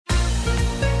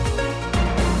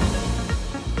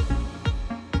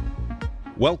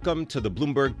Welcome to the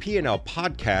Bloomberg P&L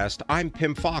podcast. I'm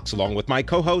Pim Fox, along with my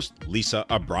co-host, Lisa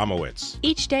Abramowitz.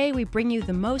 Each day, we bring you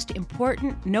the most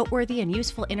important, noteworthy, and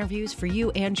useful interviews for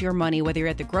you and your money, whether you're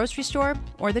at the grocery store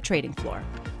or the trading floor.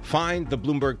 Find the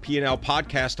Bloomberg P&L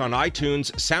podcast on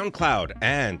iTunes, SoundCloud,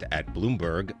 and at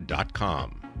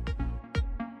Bloomberg.com.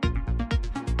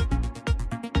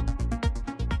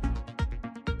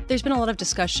 There's been a lot of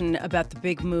discussion about the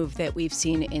big move that we've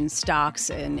seen in stocks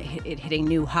and it hitting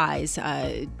new highs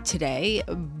today.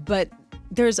 But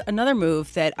there's another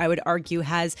move that I would argue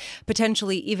has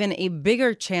potentially even a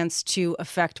bigger chance to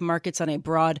affect markets on a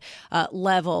broad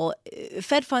level.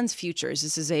 Fed funds futures.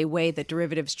 This is a way that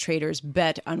derivatives traders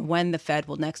bet on when the Fed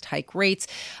will next hike rates.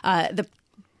 The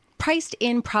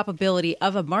priced-in probability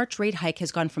of a March rate hike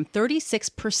has gone from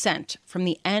 36% from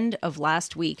the end of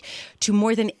last week to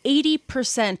more than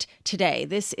 80% today.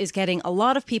 This is getting a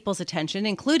lot of people's attention,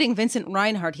 including Vincent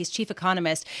Reinhart. He's chief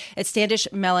economist at Standish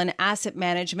Mellon Asset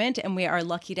Management, and we are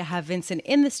lucky to have Vincent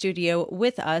in the studio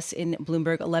with us in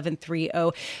Bloomberg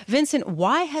 1130. Vincent,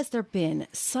 why has there been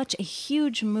such a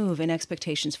huge move in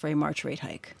expectations for a March rate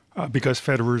hike? Because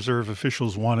Federal Reserve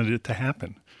officials wanted it to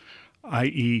happen,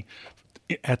 i.e.,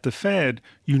 at the Fed,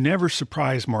 you never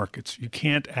surprise markets. You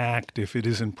can't act if it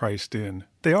isn't priced in.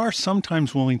 They are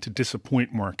sometimes willing to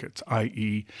disappoint markets,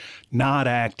 i.e., not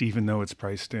act even though it's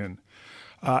priced in.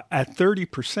 At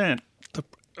 30%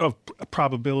 of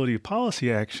probability of policy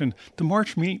action, the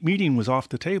March meeting was off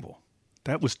the table.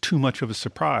 That was too much of a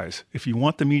surprise. If you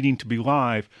want the meeting to be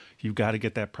live, you've got to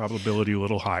get that probability a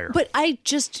little higher. But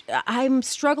I'm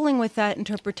struggling with that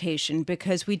interpretation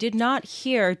because we did not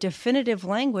hear definitive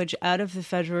language out of the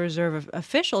Federal Reserve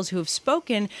officials who have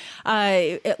spoken,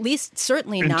 at least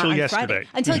certainly not on Friday.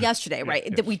 Until yesterday, right?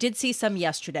 Yes. We did see some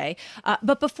yesterday.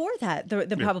 But before that,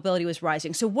 the probability was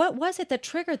rising. So what was it that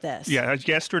triggered this? Yeah,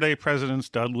 yesterday, Presidents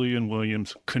Dudley and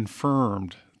Williams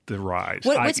confirmed the rise.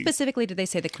 What specifically did they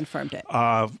say that confirmed it?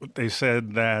 They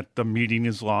said that the meeting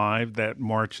is live, that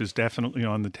March is definitely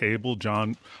on the table.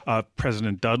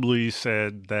 President Dudley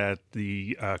said that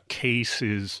the case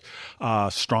is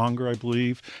stronger, I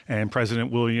believe. And President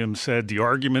Williams said the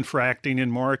argument for acting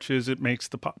in March is it makes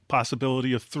the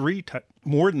possibility of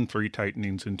more than three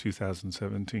tightenings in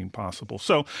 2017 possible.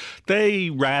 So they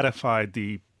ratified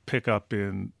the pickup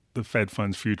in the Fed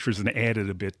funds futures and added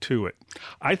a bit to it.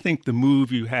 I think the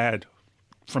move you had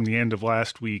from the end of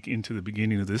last week into the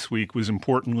beginning of this week was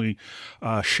importantly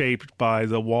shaped by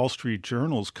the Wall Street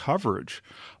Journal's coverage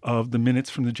of the minutes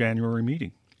from the January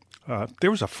meeting. There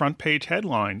was a front page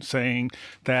headline saying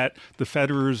that the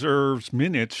Federal Reserve's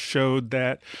minutes showed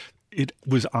that it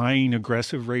was eyeing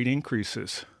aggressive rate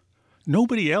increases.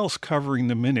 Nobody else covering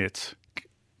the minutes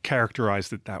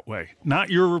characterized it that way. Not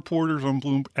your reporters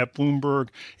at Bloomberg.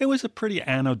 It was a pretty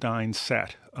anodyne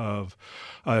set of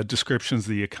descriptions of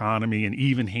the economy and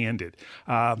even-handed.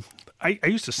 I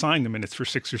used to sign the minutes for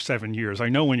 6 or 7 years. I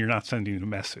know when you're not sending a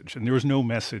message, and there was no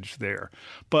message there.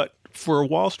 But for a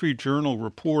Wall Street Journal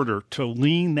reporter to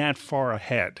lean that far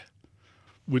ahead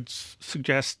would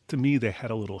suggest to me they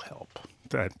had a little help.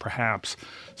 That perhaps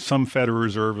some Federal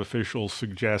Reserve officials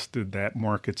suggested that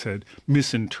markets had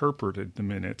misinterpreted the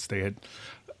minutes. They had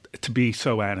to be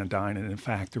so anodyne, and in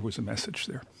fact, there was a message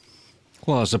there.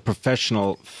 Well, as a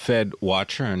professional Fed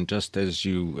watcher, and just as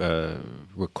you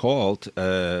recalled,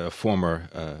 a former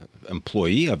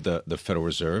employee of the Federal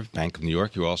Reserve, Bank of New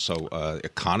York, you're also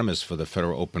economist for the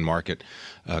Federal Open Market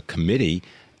Committee.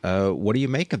 What do you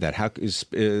make of that? How is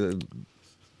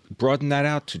broaden that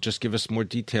out to just give us more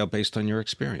detail based on your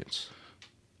experience?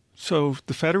 So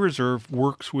the Federal Reserve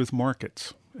works with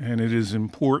markets, and it is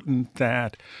important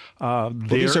that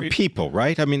these are people,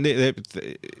 right? I mean,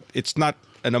 it's not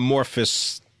an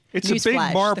amorphous. It's a big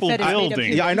marble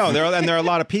building. Yeah, I know. There are a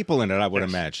lot of people in it, I would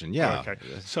imagine. Yeah. Okay.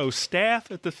 So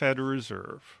staff at the Federal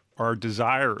Reserve are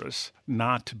desirous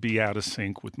not to be out of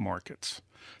sync with markets.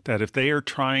 That if they are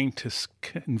trying to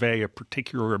convey a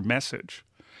particular message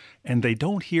and they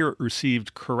don't hear it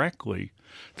received correctly,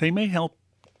 they may help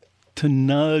to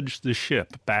nudge the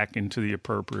ship back into the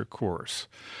appropriate course.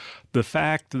 The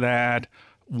fact that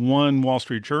one Wall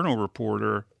Street Journal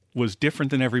reporter was different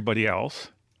than everybody else,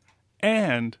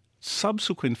 and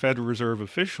subsequent Federal Reserve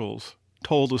officials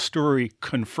told a story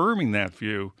confirming that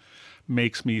view,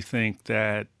 makes me think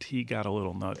that he got a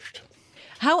little nudged.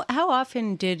 How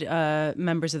often did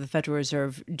members of the Federal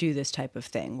Reserve do this type of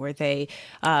thing, where they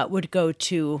would go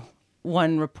to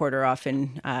one reporter,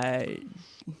 often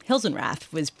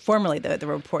Hilsenrath was formerly the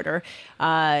reporter.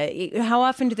 How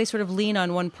often do they sort of lean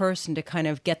on one person to kind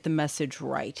of get the message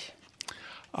right?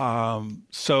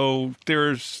 So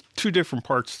there's two different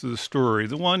parts to the story.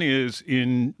 The one is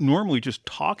in normally just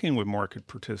talking with market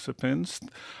participants,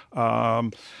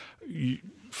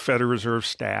 Federal Reserve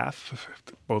staff,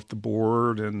 both the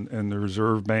board and the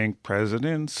Reserve Bank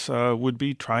presidents, would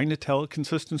be trying to tell a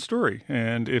consistent story.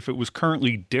 And if it was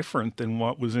currently different than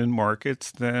what was in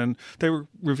markets, then they were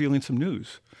revealing some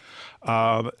news.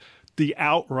 The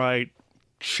outright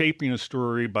shaping a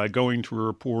story by going to a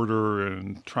reporter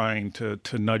and trying to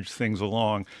nudge things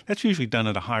along, that's usually done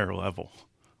at a higher level.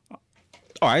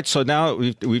 All right, so now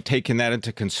we've taken that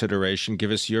into consideration. Give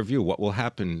us your view. What will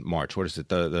happen March? What is it,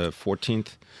 the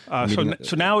 14th?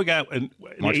 So now we got an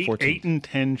March 14th. 8 in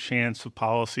 10 chance of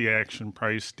policy action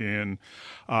priced in.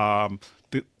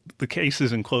 The case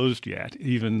isn't closed yet,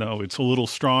 even though it's a little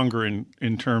stronger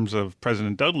in terms of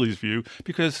President Dudley's view,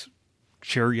 because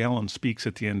Chair Yellen speaks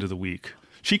at the end of the week.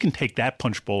 She can take that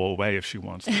punch bowl away if she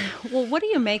wants to. Well, what do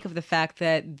you make of the fact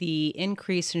that the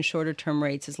increase in shorter-term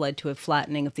rates has led to a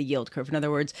flattening of the yield curve? In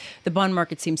other words, the bond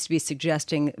market seems to be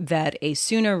suggesting that a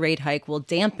sooner rate hike will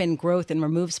dampen growth and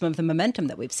remove some of the momentum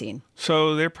that we've seen.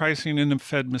 So they're pricing in a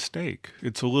Fed mistake.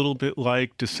 It's a little bit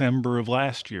like December of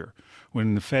last year,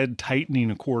 when the Fed tightening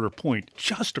a quarter point,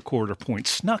 just a quarter point,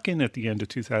 snuck in at the end of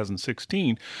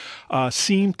 2016,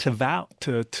 seemed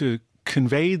to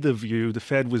convey the view the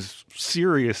Fed was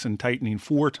serious in tightening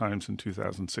 4 times in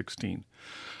 2016.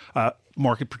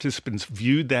 Market participants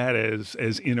viewed that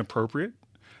as inappropriate,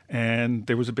 and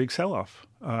there was a big sell-off.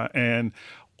 And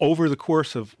over the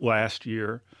course of last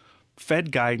year,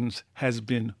 Fed guidance has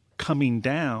been coming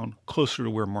down closer to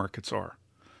where markets are.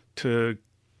 To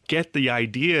get the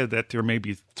idea that there may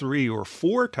be 3 or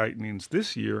 4 tightenings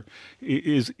this year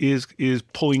is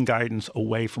pulling guidance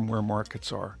away from where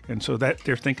markets are. And so that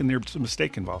they're thinking there's a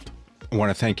mistake involved. I want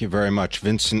to thank you very much.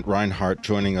 Vincent Reinhart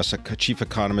joining us, a chief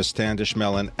economist, Standish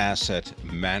Mellon Asset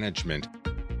Management.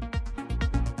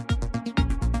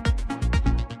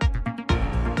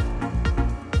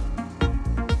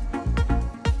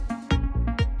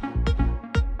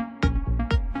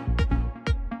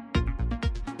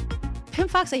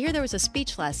 Fox, I hear there was a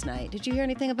speech last night. Did you hear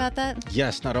anything about that?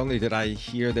 Yes, not only did I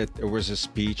hear that there was a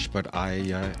speech, but I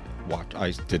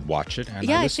did watch it.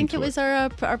 And I think it was our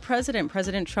president,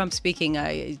 President Trump, speaking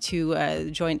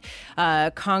to joint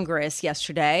Congress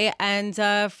yesterday. And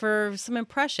for some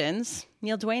impressions,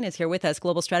 Neil Dwane is here with us,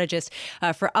 global strategist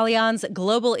for Allianz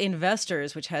Global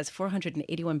Investors, which has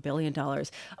 $481 billion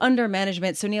under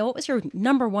management. So, Neil, what was your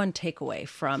number one takeaway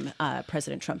from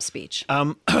President Trump's speech?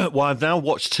 Well, I've now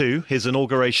watched 2, his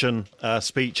inauguration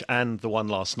speech and the one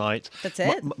last night. That's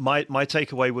it? My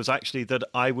takeaway was actually that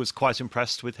I was quite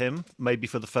impressed with him, maybe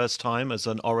for the first time as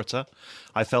an orator.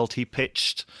 I felt he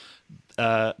pitched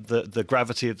the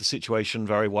gravity of the situation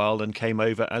very well and came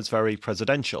over as very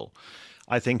presidential.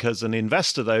 I think as an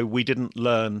investor, though, we didn't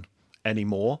learn any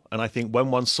more. And I think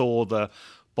when one saw the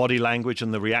body language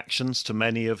and the reactions to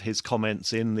many of his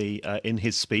comments in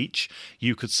his speech,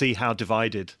 you could see how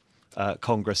divided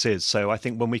Congress is. So I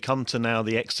think when we come to now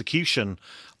the execution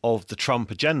of the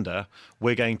Trump agenda,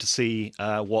 we're going to see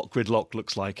what gridlock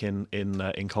looks like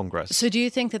in Congress. So do you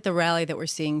think that the rally that we're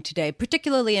seeing today,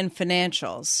 particularly in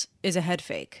financials, is a head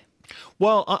fake?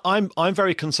 Well, I'm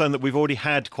very concerned that we've already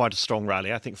had quite a strong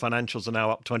rally. I think financials are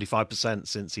now up 25%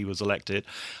 since he was elected.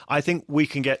 I think we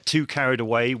can get too carried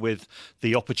away with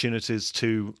the opportunities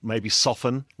to maybe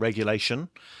soften regulation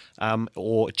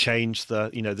or change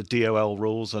the DOL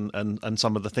rules and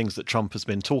some of the things that Trump has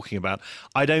been talking about.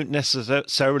 I don't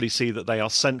necessarily see that they are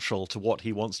central to what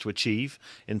he wants to achieve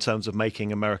in terms of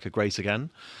making America great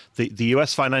again. The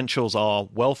US financials are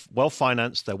well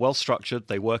financed, they're well structured,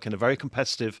 they work in a very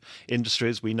competitive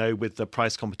industries. We know with the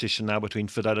price competition now between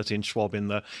Fidelity and Schwab in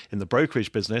the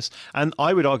brokerage business, and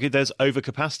I would argue there's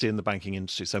overcapacity in the banking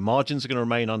industry. So margins are going to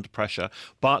remain under pressure.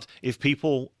 But if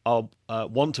people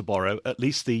want to borrow, at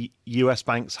least the US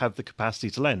banks have the capacity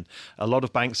to lend. A lot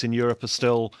of banks in Europe are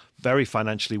still very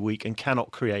financially weak and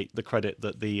cannot create the credit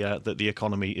that the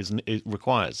economy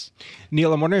requires.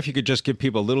 Neil, I'm wondering if you could just give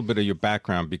people a little bit of your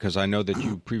background, because I know that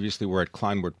you previously were at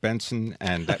Kleinwort Benson,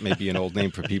 and that may be an old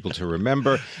name for people to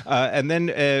remember. And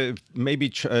then maybe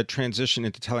transition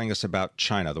into telling us about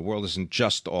China. The world isn't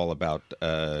just all about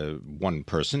one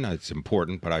person. It's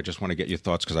important, but I just want to get your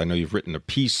thoughts, because I know you've written a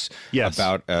piece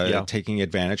about taking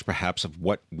advantage, perhaps, of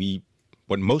what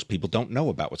what most people don't know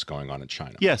about what's going on in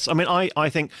China. Yes, I mean,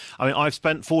 I've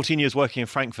spent 14 years working in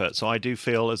Frankfurt, so I do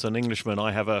feel as an Englishman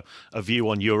I have a view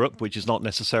on Europe, which is not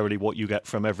necessarily what you get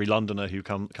from every Londoner who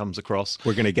comes across.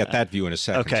 We're going to get that view in a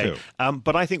second, too.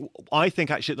 But I think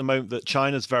actually at the moment that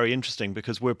China's very interesting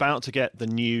because we're about to get the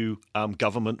new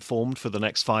government formed for the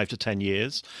next 5 to 10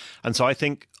 years. And so I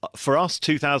think for us,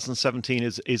 2017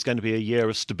 is going to be a year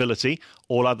of stability,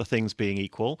 all other things being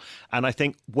equal. And I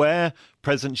think where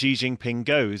President Xi Jinping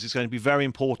goes is going to be very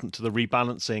important to the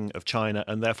rebalancing of China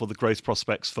and therefore the growth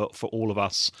prospects for all of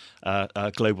us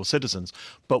global citizens.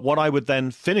 But what I would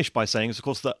then finish by saying is, of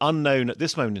course, the unknown at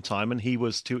this moment in time, and he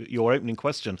was, to your opening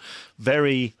question,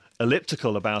 very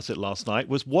elliptical about it last night,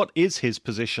 was what is his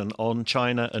position on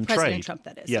China and President trade? Trump,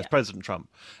 that is. Yes, yeah. President Trump.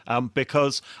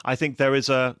 Because I think there is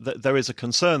a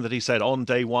concern that he said on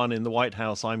day one in the White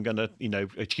House, I'm going to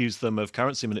accuse them of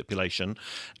currency manipulation,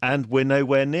 and we're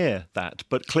nowhere near that.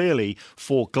 But clearly,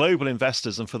 for global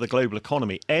investors and for the global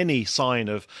economy, any sign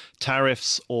of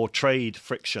tariffs or trade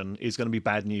friction is going to be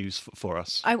bad news for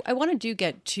us. I want to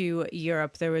get to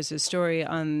Europe. There was a story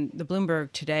on the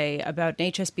Bloomberg today about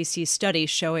an HSBC study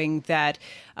showing that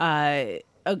a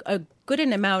good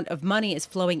amount of money is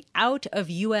flowing out of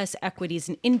U.S. equities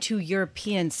and into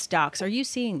European stocks. Are you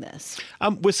seeing this?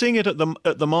 We're seeing it at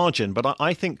the margin, but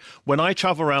I think when I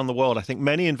travel around the world, I think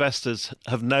many investors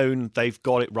have known they've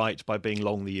got it right by being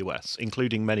long the U.S.,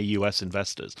 including many U.S.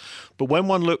 investors. But when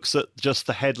one looks at just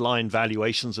the headline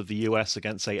valuations of the U.S.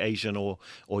 against, say, Asian or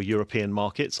European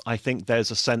markets, I think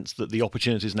there's a sense that the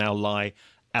opportunities now lie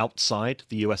outside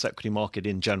the US equity market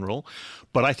in general.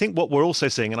 But I think what we're also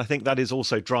seeing, and I think that is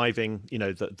also driving,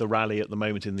 the rally at the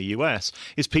moment in the US,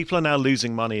 is people are now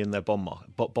losing money in their bond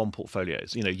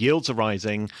portfolios. Yields are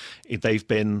rising. They've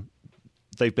been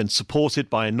supported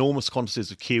by enormous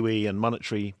quantities of QE and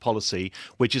monetary policy,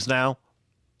 which is now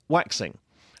waxing.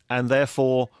 And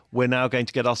therefore, we're now going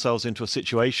to get ourselves into a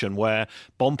situation where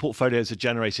bond portfolios are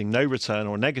generating no return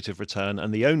or negative return,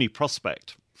 and the only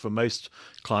prospect for most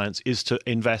clients is to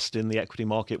invest in the equity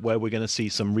market where we're going to see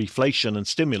some reflation and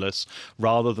stimulus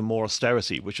rather than more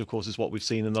austerity, which of course is what we've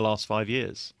seen in the last 5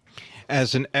 years.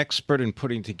 As an expert in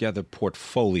putting together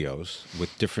portfolios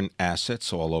with different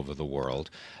assets all over the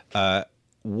world,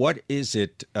 what is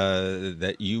it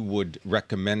that you would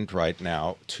recommend right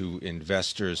now to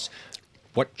investors?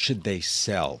 What should they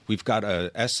sell? We've got a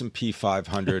S&P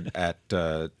 500 at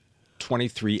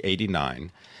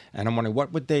 2389. And I'm wondering,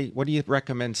 what do you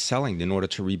recommend selling in order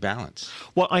to rebalance?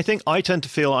 Well, I think I tend to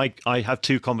feel I have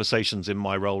two conversations in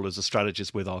my role as a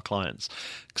strategist with our clients.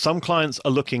 Some clients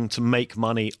are looking to make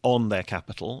money on their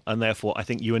capital, and therefore I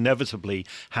think you inevitably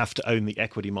have to own the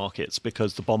equity markets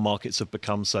because the bond markets have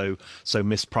become so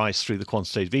mispriced through the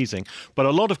quantitative easing. But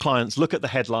a lot of clients look at the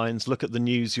headlines, look at the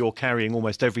news you're carrying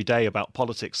almost every day about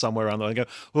politics somewhere around there and go,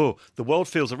 oh, the world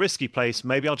feels a risky place,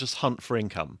 maybe I'll just hunt for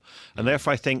income. And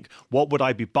therefore I think, what would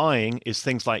I be buying is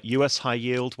things like US high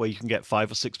yield, where you can get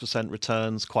 5 or 6%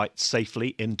 returns quite safely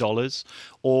in dollars,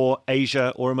 or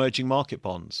Asia or emerging market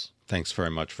bonds. Thanks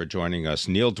very much for joining us.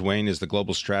 Neil Dwane is the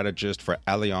global strategist for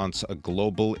Allianz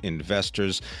Global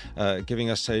Investors,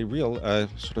 giving us a real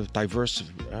sort of diverse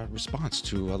response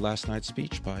to last night's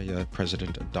speech by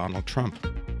President Donald Trump.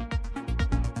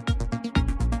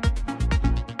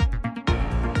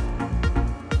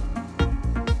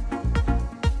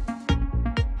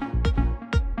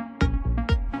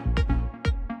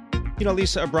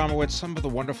 Lisa Abramowitz, some of the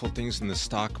wonderful things in the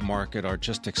stock market are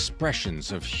just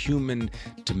expressions of human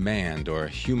demand or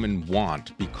human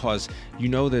want, because you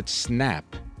know that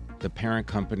Snap, the parent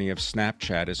company of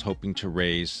Snapchat, is hoping to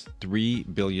raise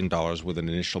 $3 billion with an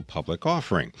initial public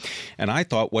offering. And I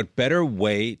thought, what better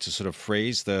way to sort of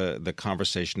phrase the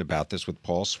conversation about this with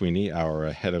Paul Sweeney,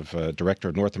 our head of Director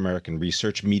of North American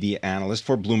Research, media analyst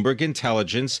for Bloomberg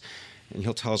Intelligence. And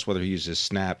he'll tell us whether he uses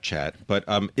Snapchat. But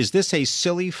is this a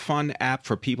silly, fun app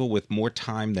for people with more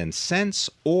time than sense?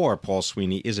 Or, Paul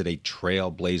Sweeney, is it a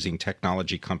trailblazing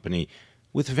technology company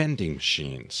with vending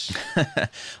machines?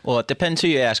 Well, it depends who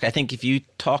you ask. I think if you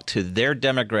talk to their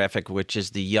demographic, which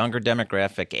is the younger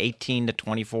demographic, 18 to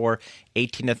 24,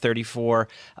 18 to 34,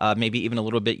 maybe even a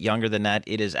little bit younger than that,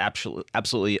 it is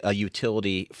absolutely a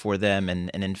utility for them. And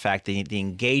in fact, the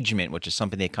engagement, which is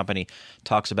something the company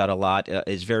talks about a lot,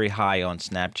 is very high on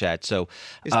Snapchat. So,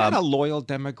 is that a loyal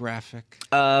demographic?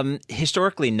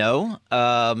 Historically, no.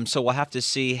 So we'll have to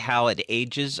see how it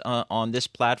ages on this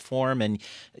platform. And,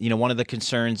 one of the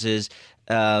concerns is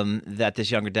that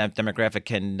this younger demographic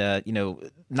can,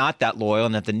 not that loyal,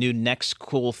 and that the new next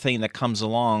cool thing that comes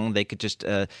along, they could just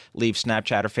leave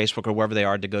Snapchat or Facebook or wherever they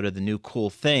are to go to the new cool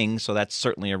thing. So that's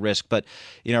certainly a risk. But,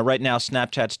 right now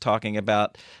Snapchat's talking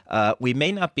about we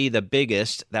may not be the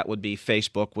biggest. That would be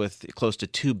Facebook with close to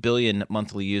 2 billion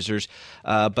monthly users.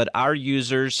 But our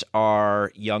users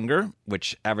are younger,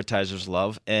 which advertisers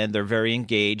love, and they're very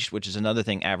engaged, which is another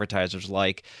thing advertisers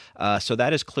like. So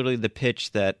that is clearly the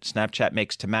pitch that Snapchat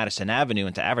makes to Madison Avenue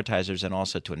and to advertisers and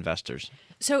also to investors.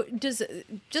 So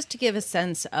just to give a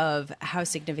sense of how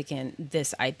significant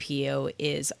this IPO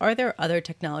is, are there other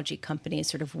technology companies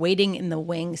sort of waiting in the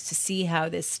wings to see how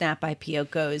this Snap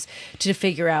IPO goes to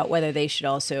figure out whether they should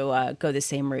also go the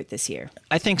same route this year?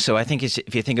 I think so. I think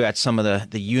if you think about some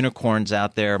of the unicorns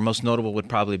out there, most notable would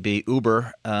probably be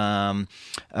Uber,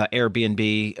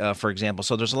 Airbnb, for example.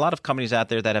 So there's a lot of companies out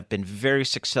there that have been very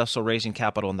successful raising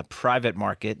capital in the private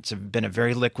market. It's been a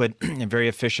very liquid and very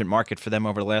efficient market for them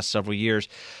over the last several years.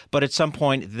 But at some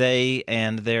point, they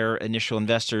and their initial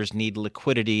investors need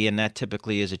liquidity, and that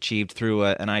typically is achieved through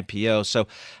an IPO. So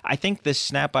I think this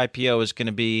Snap IPO is going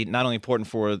to be not only important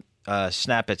for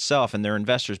Snap itself and their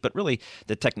investors, but really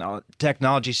the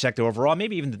technology sector overall,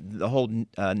 maybe even the whole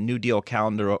New Deal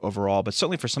calendar overall, but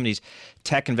certainly for some of these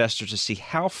tech investors to see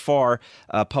how far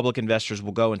public investors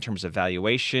will go in terms of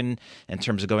valuation, in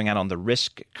terms of going out on the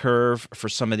risk curve for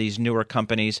some of these newer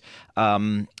companies.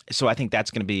 So I think that's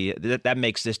going to be that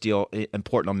makes this deal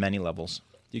important on many levels.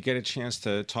 You get a chance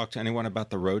to talk to anyone about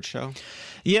the roadshow?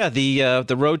 Yeah, the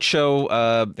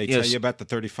roadshow. They tell you about the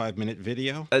 35-minute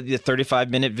video? The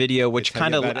 35-minute video, which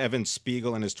kind of about Evan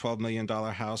Spiegel and his $12 million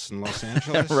house in Los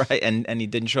Angeles? Right, and he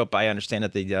didn't show up, I understand,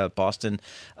 at the Boston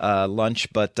lunch.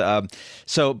 But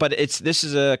this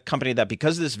is a company that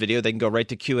because of this video, they can go right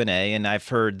to Q&A. And I've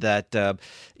heard that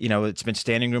it's been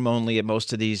standing room only at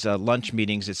most of these lunch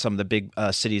meetings at some of the big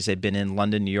cities they've been in: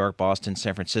 London, New York, Boston,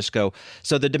 San Francisco.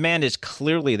 So the demand is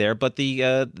clearly there, but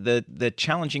the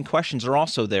challenging questions are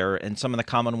also there, and some of the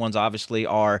common ones obviously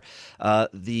are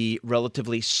the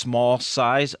relatively small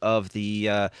size of the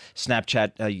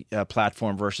Snapchat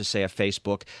platform versus, say, a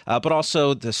Facebook, but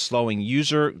also the slowing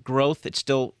user growth. It's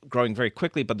still growing very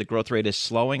quickly, but the growth rate is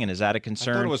slowing, and is that a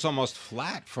concern? I thought it was almost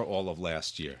flat for all of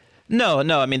last year. No.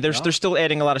 I mean, they're still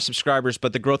adding a lot of subscribers,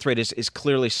 but the growth rate is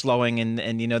clearly slowing. And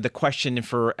the question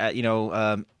for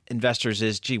investors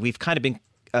is, gee, we've kind of been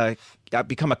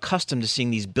become accustomed to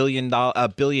seeing these billion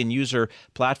user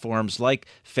platforms like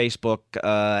Facebook,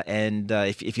 and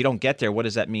if you don't get there, what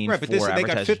does that mean for advertisers? They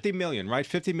got 50 million, right?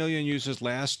 50 million users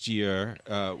last year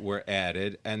were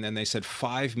added, and then they said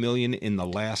 5 million in the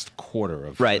last quarter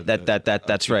of right.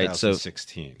 That's right.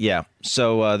 2016. So yeah.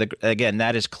 So again,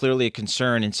 that is clearly a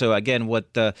concern, and so again, what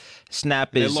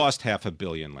Snap is, they lost $500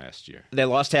 million last year. They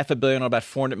lost $500 million, about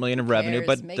 $400 million in revenue,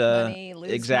 but make money,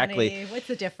 lose exactly. Money. What's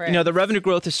the difference? The revenue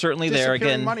growth is certainly there.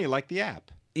 Again, money like the app.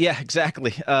 Yeah, exactly.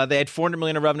 They had $400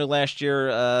 million in revenue last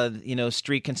year.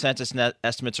 Street consensus net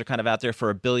estimates are kind of out there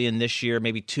for $1 billion this year,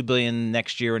 maybe $2 billion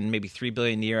next year, and maybe $3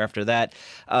 billion the year after that.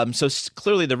 So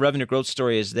clearly the revenue growth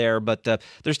story is there, but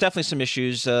there's definitely some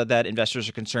issues that investors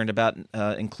are concerned about,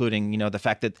 including the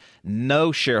fact that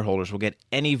no shareholders will get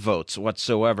any votes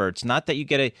whatsoever. It's not that you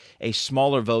get a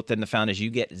smaller vote than the founders; you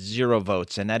get 0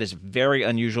 votes, and that is very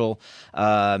unusual,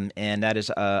 and that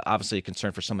is obviously a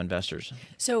concern for some investors.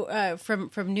 So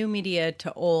from new media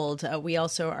to old, we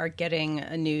also are getting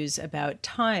news about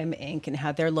Time Inc. and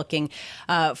how they're looking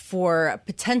for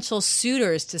potential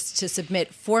suitors to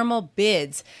submit formal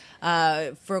bids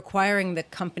for acquiring the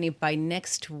company by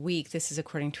next week. This is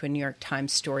according to a New York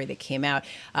Times story that came out.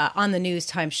 On the news,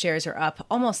 Time shares are up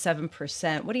almost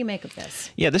 7%. What do you make of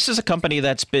this? Yeah, this is a company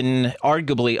that's been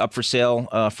arguably up for sale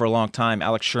for a long time.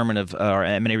 Alex Sherman, of our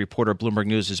M&A reporter at Bloomberg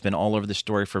News, has been all over the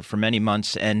story for many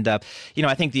months. And,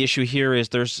 I think the issue here is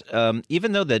there's,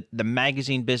 even though the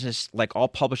magazine business, like all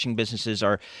publishing businesses,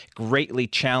 are greatly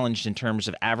challenged in terms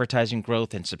of advertising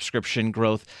growth and subscription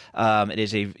growth, it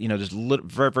is there's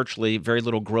virtually very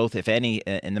little growth, if any,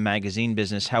 in the magazine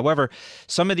business. However,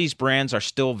 some of these brands are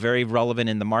still very relevant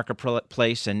in the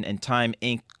marketplace, and Time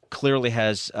Inc. clearly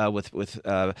has with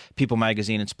People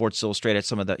Magazine and Sports Illustrated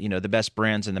some of the best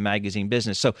brands in the magazine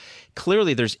business. So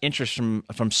clearly there's interest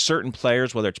from certain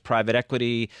players, whether it's private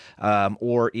equity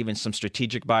or even some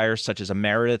strategic buyers such as a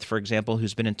Meredith, for example,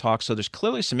 who's been in talks. So there's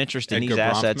clearly some interest in these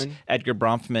assets. Edgar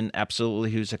Bronfman,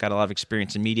 absolutely, who's got a lot of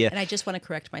experience in media. And I just want to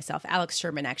correct myself. Alex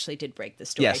Sherman actually did break the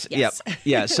story. Yes.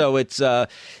 Yeah. So it's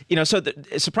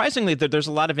surprisingly there's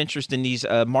a lot of interest in these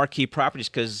marquee properties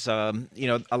because a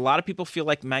lot of people feel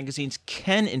like magazines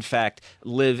can, in fact,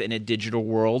 live in a digital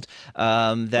world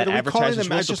that advertisers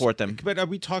will support them. But are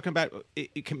we talking about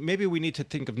maybe we need to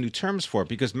think of new terms for it,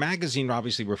 because magazine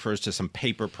obviously refers to some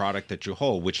paper product that you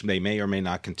hold, which they may or may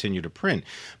not continue to print.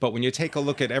 But when you take a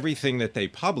look at everything that they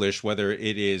publish, whether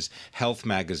it is Health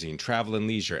Magazine, Travel and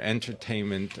Leisure,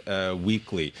 Entertainment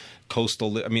Weekly,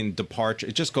 Departure,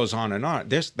 it just goes on and on.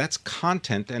 That's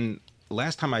content, and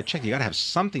last time I checked, you got to have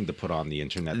something to put on the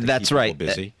internet to keep people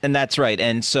busy. And that's right.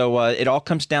 And so it all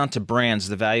comes down to brands,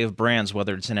 the value of brands,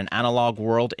 whether it's in an analog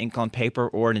world, ink on paper,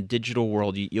 or in a digital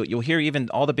world. You'll hear even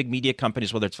all the big media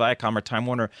companies, whether it's Viacom or Time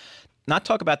Warner, not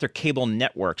talk about their cable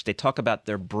networks. They talk about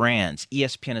their brands.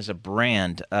 ESPN is a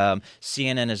brand.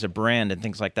 CNN is a brand, and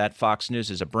things like that. Fox News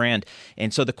is a brand.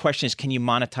 And so the question is, can you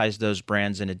monetize those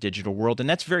brands in a digital world? And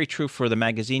that's very true for the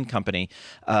magazine company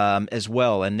as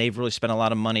well. And they've really spent a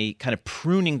lot of money kind of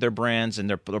pruning their brands and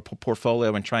their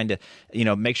portfolio and trying to,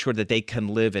 make sure that they can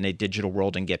live in a digital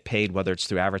world and get paid, whether it's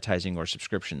through advertising or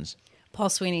subscriptions. Paul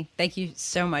Sweeney, thank you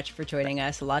so much for joining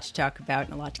us. A lot to talk about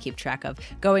and a lot to keep track of.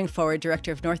 Going forward,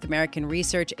 Director of North American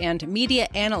Research and Media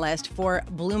Analyst for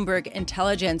Bloomberg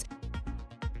Intelligence.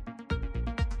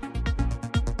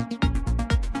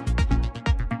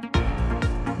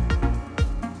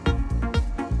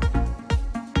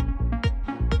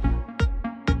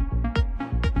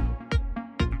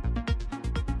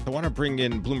 I want to bring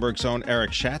in Bloomberg's own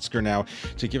Erik Schatzker now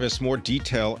to give us more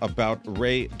detail about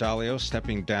Ray Dalio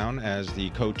stepping down as the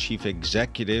co-chief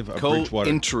executive of Bridgewater.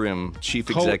 Interim chief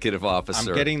executive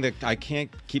officer. I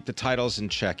can't keep the titles in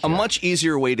check here. A much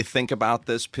easier way to think about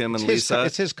this, Pim and Lisa,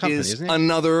 it's his company, is isn't it?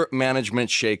 Another management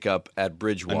shakeup at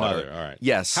Bridgewater. All right.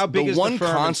 Yes. How big the is one the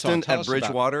firm constant tell at us about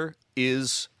Bridgewater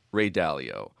is Ray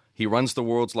Dalio. He runs the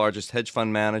world's largest hedge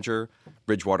fund manager.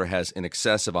 Bridgewater has in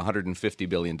excess of $150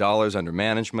 billion under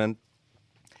management.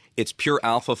 Its pure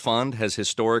alpha fund has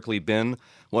historically been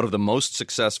one of the most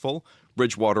successful.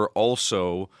 Bridgewater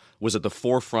also was at the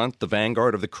forefront, the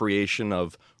vanguard of the creation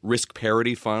of risk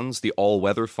parity funds. The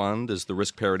all-weather fund is the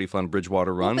risk parity fund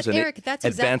Bridgewater runs, but and Erik, it that's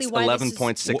exactly advanced why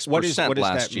 11.6%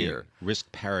 last year. Risk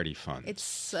parity fund.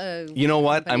 It's you know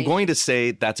what? I'm going to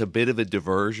say that's a bit of a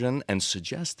diversion and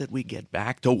suggest that we get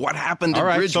back to what happened at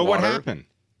Bridgewater. So what happened?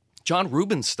 Jon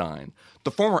Rubenstein,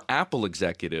 the former Apple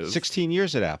executive. 16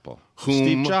 years at Apple. Whom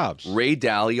Steve Jobs. Ray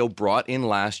Dalio brought in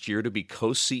last year to be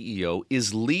co-CEO,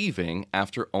 is leaving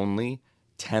after only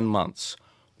 10 months.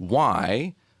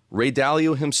 Why? Ray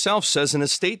Dalio himself says in a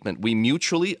statement, "We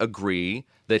mutually agree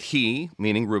that he,"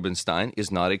 meaning Rubenstein, "is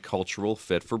not a cultural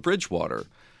fit for Bridgewater."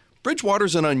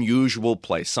 Bridgewater's an unusual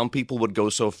place. Some people would go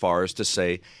so far as to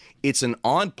say it's an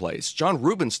odd place. Jon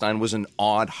Rubenstein was an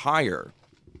odd hire.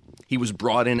 He was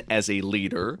brought in as a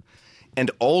leader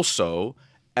and also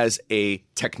as a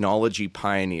technology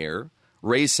pioneer.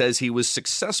 Ray says he was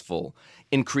successful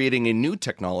in creating a new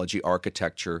technology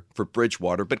architecture for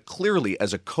Bridgewater, but clearly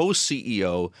as a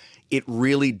co-CEO, it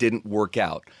really didn't work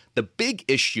out. The big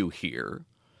issue here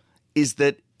is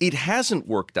that it hasn't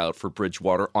worked out for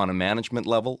Bridgewater on a management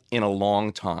level in a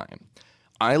long time.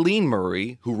 Eileen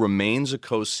Murray, who remains a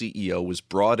co-CEO, was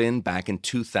brought in back in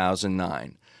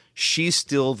 2009. She's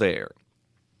still there.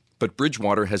 But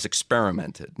Bridgewater has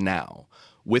experimented now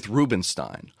with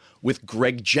Rubenstein, with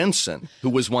Greg Jensen, who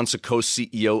was once a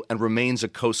co-CEO and remains a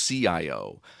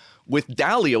co-CIO, with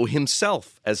Dalio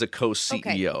himself as a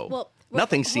co-CEO. Okay. Well,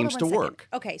 nothing hold seems on to 1 second. work.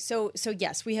 Okay, so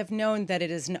yes, we have known that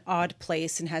it is an odd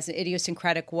place and has an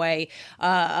idiosyncratic way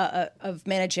of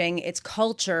managing its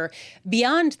culture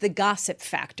beyond the gossip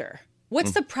factor.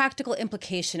 What's the practical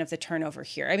implication of the turnover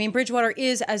here? I mean, Bridgewater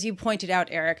is, as you pointed out,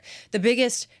 Erik, the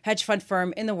biggest hedge fund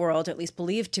firm in the world, at least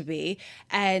believed to be.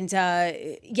 And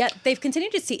yet they've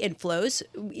continued to see inflows,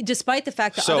 despite the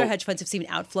fact that other hedge funds have seen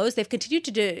outflows. They've continued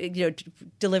to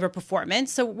deliver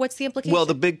performance. So what's the implication? Well,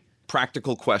 the big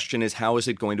practical question is, how is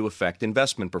it going to affect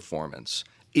investment performance?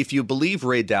 If you believe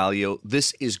Ray Dalio,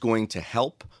 this is going to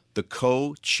help the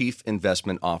co-chief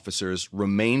investment officers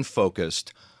remain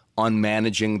focused on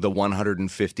managing the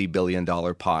 $150 billion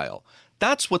pile.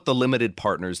 That's what the limited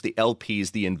partners, the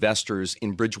LPs, the investors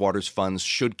in Bridgewater's funds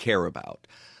should care about.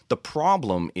 The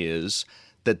problem is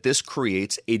that this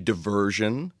creates a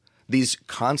diversion. This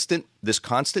constant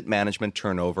management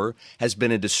turnover has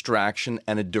been a distraction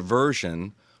and a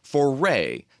diversion for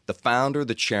Ray, the founder,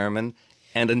 the chairman,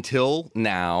 and until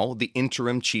now, the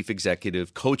interim co-chief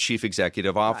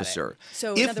executive officer.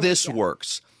 So if this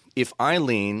works, if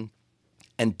Eileen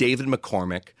and David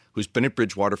McCormick, who's been at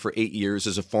Bridgewater for 8 years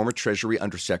as a former Treasury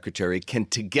undersecretary, can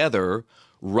together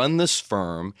run this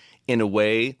firm in a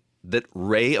way that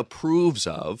Ray approves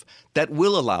of that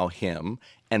will allow him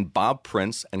and Bob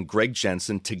Prince and Greg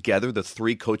Jensen, together the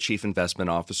three co-chief investment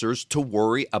officers, to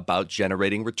worry about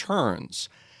generating returns.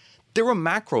 They're a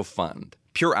macro fund.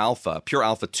 Pure Alpha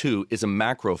 2 is a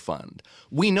macro fund.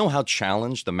 We know how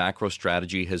challenged the macro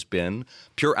strategy has been.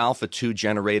 Pure Alpha 2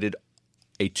 generated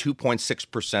a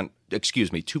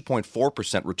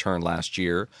 2.4% return last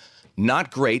year. Not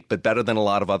great, but better than a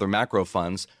lot of other macro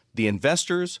funds. The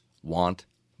investors want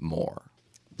more.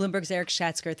 Bloomberg's Erik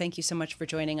Schatzker, thank you so much for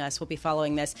joining us. We'll be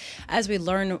following this as we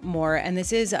learn more. And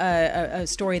this is a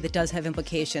story that does have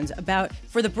implications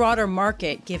for the broader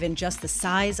market, given just the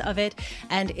size of it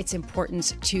and its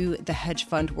importance to the hedge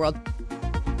fund world.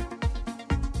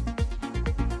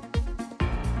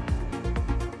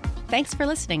 Thanks for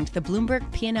listening to the Bloomberg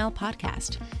P&L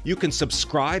podcast. You can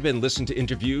subscribe and listen to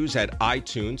interviews at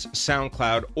iTunes,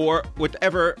 SoundCloud, or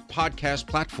whatever podcast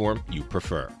platform you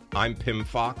prefer. I'm Pim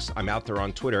Fox. I'm out there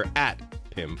on Twitter at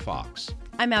Pim Fox.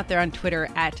 I'm out there on Twitter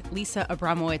at Lisa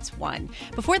Abramowitz1.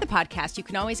 Before the podcast, you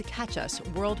can always catch us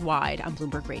worldwide on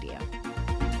Bloomberg Radio.